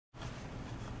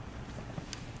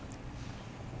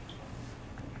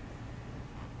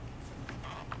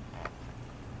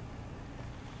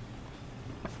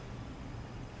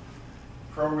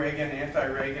pro-Reagan,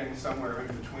 anti-Reagan, somewhere in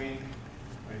between?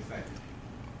 What do you think?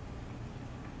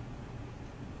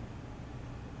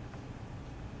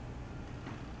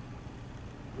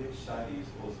 Which side are you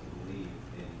supposed to believe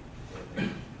in?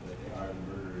 That they are the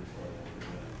murderers or that they're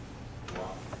going to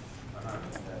walk?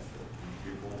 That's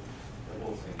they're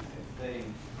both saying the same thing.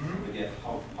 But yet,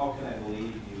 how can I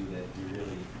believe you that you're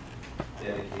really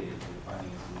dedicated to finding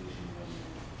a solution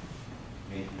when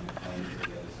you're making the claims that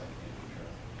the other side can't be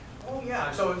trusted? Oh yeah.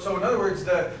 So in other words,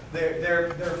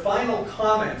 their final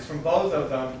comments from both of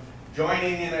them,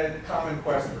 joining in a common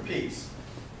quest for peace,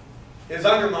 is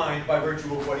undermined by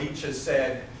virtue of what each has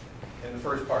said in the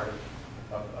first part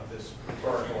of this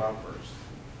rhetorical outburst.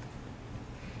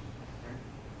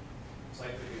 It's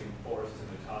like they're getting forced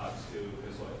into talks too,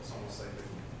 because it's almost like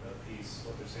the piece,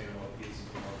 what they're saying about peace is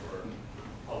more for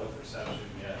public perception,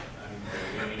 yet I mean,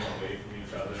 they're leaning away from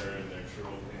each other and their true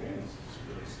opinions is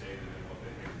really stated in what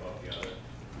they think about the other.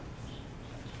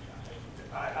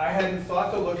 I hadn't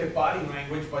thought to look at body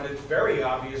language, but it's very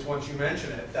obvious once you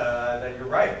mention it that you're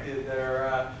right. They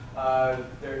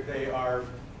are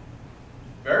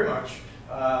very much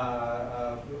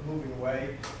moving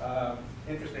away.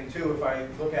 Interesting too, if I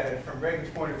look at it from Reagan's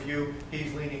point of view,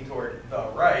 he's leaning toward the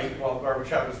right, while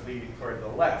Gorbachev is leaning toward the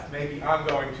left. Maybe I'm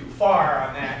going too far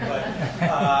on that,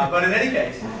 but in any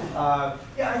case,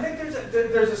 yeah, I think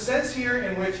there's a sense here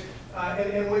in which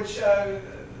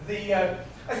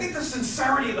I think the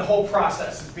sincerity of the whole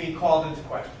process is being called into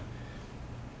question.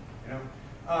 You know,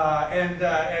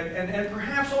 and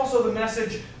perhaps also the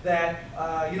message that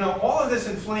you know, all of this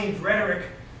inflamed rhetoric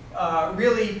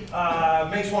really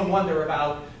makes one wonder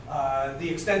about the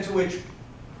extent to which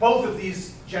both of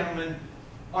these gentlemen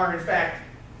are in fact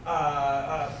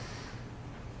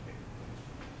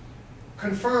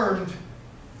confirmed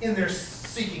in their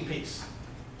seeking peace.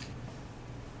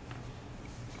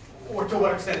 Or to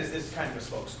what extent is this kind of a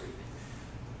smokescreen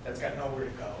that's got nowhere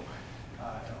to go?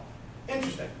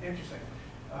 Interesting, interesting.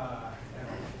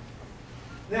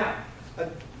 Now, a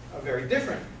very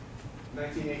different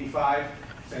 1985,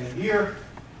 same year.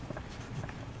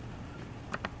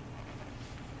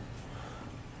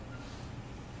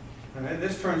 And then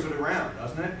this turns it around,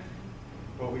 doesn't it?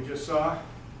 What we just saw.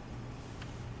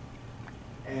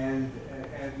 And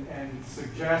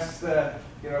suggests that,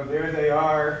 you know, there they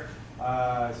are,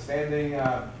 standing,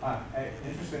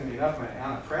 interestingly enough,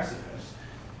 on a precipice,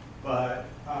 but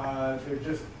they're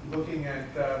just looking at,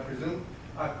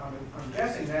 I'm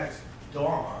guessing that's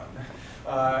dawn,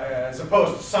 as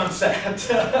opposed to sunset,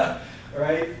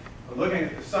 right? We're looking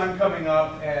at the sun coming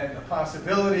up and the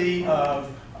possibility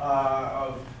of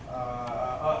a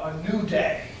new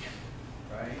day,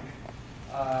 right?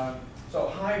 So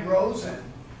High Rosen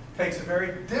takes a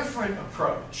very different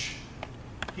approach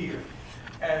here,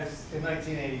 as in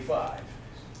 1985,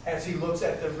 as he looks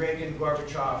at the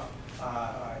Reagan-Gorbachev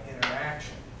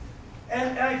interaction.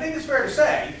 And I think it's fair to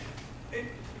say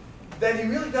that he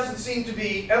really doesn't seem to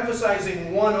be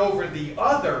emphasizing one over the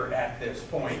other at this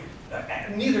point.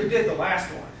 Neither did the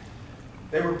last one.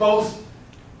 They were both,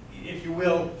 if you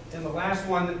will, in the last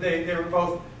one, they were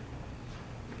both,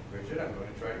 Richard, I'm going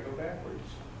to try to go backwards.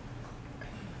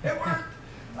 It worked!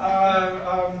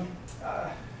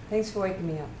 Thanks for waking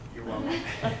me up. You're welcome.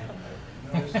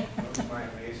 Notice my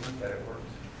amazement that it works.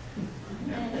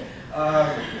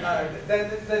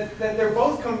 That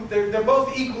they're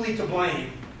both equally to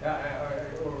blame,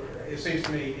 it seems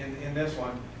to me, in this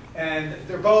one, and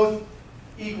they're both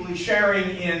equally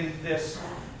sharing in this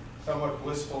somewhat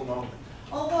blissful moment.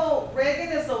 Although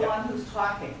Reagan is the one who's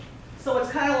talking, so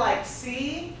it's kind of like,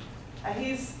 see,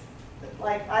 he's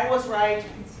like, I was right.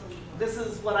 This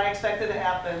is what I expected to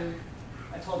happen.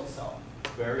 I told you so.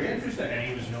 Very interesting. And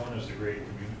he was known as the great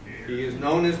communicator. He is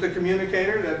known as the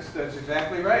communicator. That's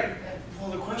exactly right. Well,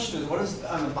 the question is, what is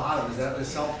on the bottom? Is that a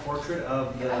self-portrait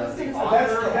of the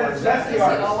author? That's the Does artist. he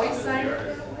always sign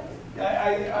it that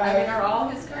way? I mean, are all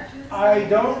his cartoons? I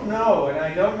don't know, and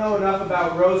I don't know enough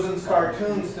about Rosen's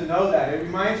cartoons to know that. It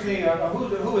reminds me of,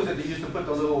 who is it that used to put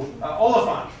the little,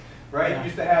 Oliphant, right? Yeah.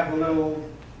 Used to have the little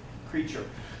creature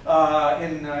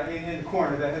in the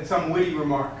corner that had some witty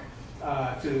remark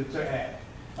to add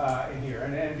in here.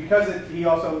 And because he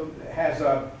also has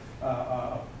a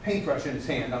paintbrush in his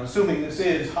hand, I'm assuming this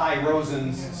is High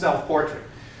Rosen's self-portrait.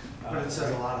 But it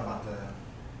says a lot about the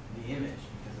image,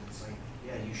 because it's like,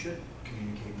 yeah, you should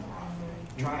communicate more often.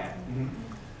 Try it. Mm-hmm.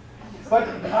 But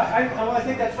I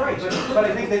think that's right. But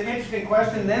I think the interesting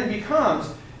question then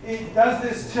becomes, does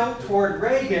this tilt toward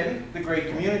Reagan, the great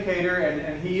communicator,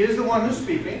 and he is the one who's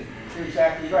speaking? You're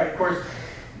exactly right. Of course,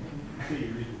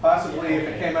 Possibly if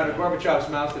it came out of Gorbachev's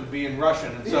mouth, it'd be in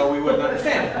Russian, and so we wouldn't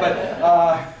understand it.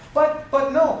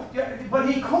 But no, yeah, but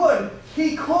he could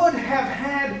have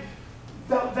had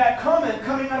that comment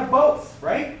coming out of both,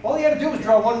 right? All he had to do was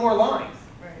draw one more line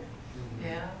Right.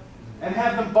 Yeah. and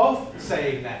have them both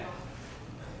saying that.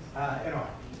 I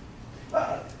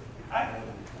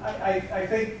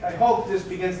hope this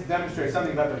begins to demonstrate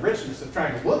something about the richness of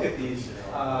trying to look at these,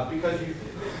 because you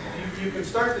can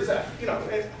start this out.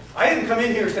 I didn't come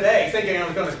in here today thinking I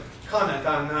was going to comment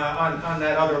on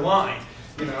that other line.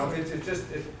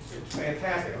 It's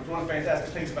fantastic. It's one of the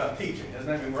fantastic things about teaching, isn't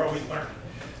it? I mean, we're always learning,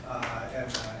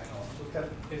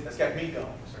 that's kept me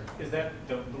going. Is that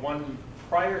the one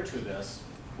prior to this?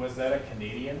 Was that a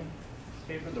Canadian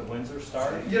paper, the Windsor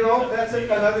Star? That's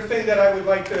another thing that I would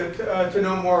like to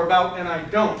know more about, and I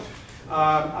don't.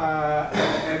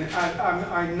 And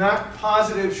I'm not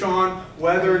positive, Sean,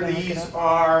 whether these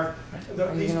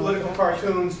political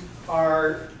cartoons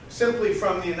are simply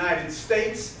from the United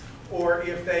States, or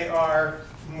if they are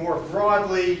more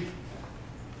broadly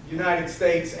United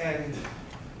States and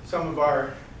some of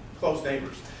our close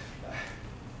neighbors.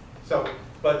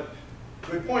 But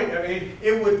good point. I mean,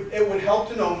 it would help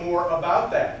to know more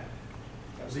about that.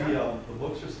 The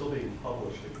books are still being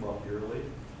published. They come out yearly,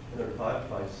 and they're divided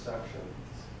by sections.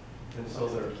 And so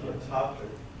they're on topic.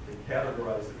 They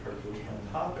categorize the cartoons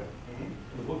on topic. And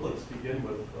the booklets begin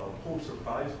with Pulitzer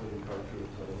Prize-winning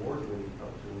cartoons and award-winning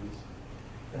cartoons.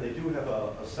 And they do have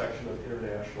a section of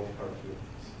international cartoons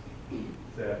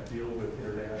that deal with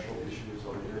international issues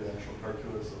or international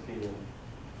cartoonists' opinion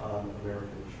on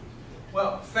American issues.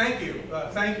 Well, thank you,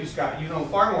 Scott. You know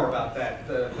far more about that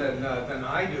than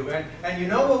I do.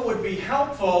 And what would be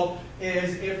helpful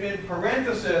is if in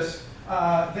parenthesis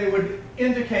they would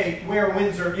indicate where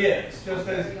Windsor is, just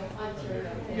as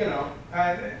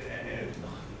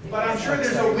but I'm sure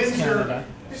there's a Windsor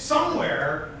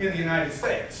somewhere in the United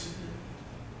States.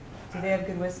 Do they have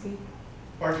good whiskey?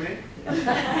 Pardon me?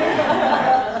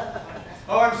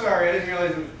 Oh, I'm sorry. I didn't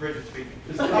realize it was Bridget speaking.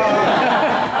 There's a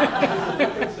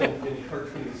difference in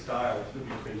cartoon style too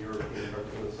between European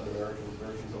cartoonists and Americans.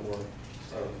 Americans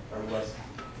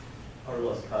are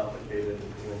less complicated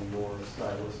and more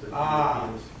stylistic.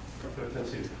 Europeans have a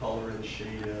tendency to color and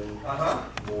shade in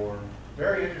more.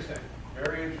 Very interesting.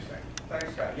 Very interesting.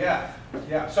 Thanks, Scott. Yeah.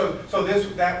 So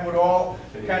that would all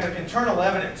kind of internal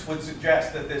evidence would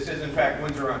suggest that this is in fact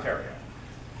Windsor, Ontario.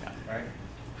 Right?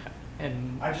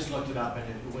 I just looked it up, and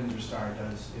the Windsor Star it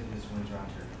is Windsor,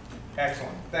 Ontario.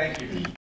 Excellent. Thank you.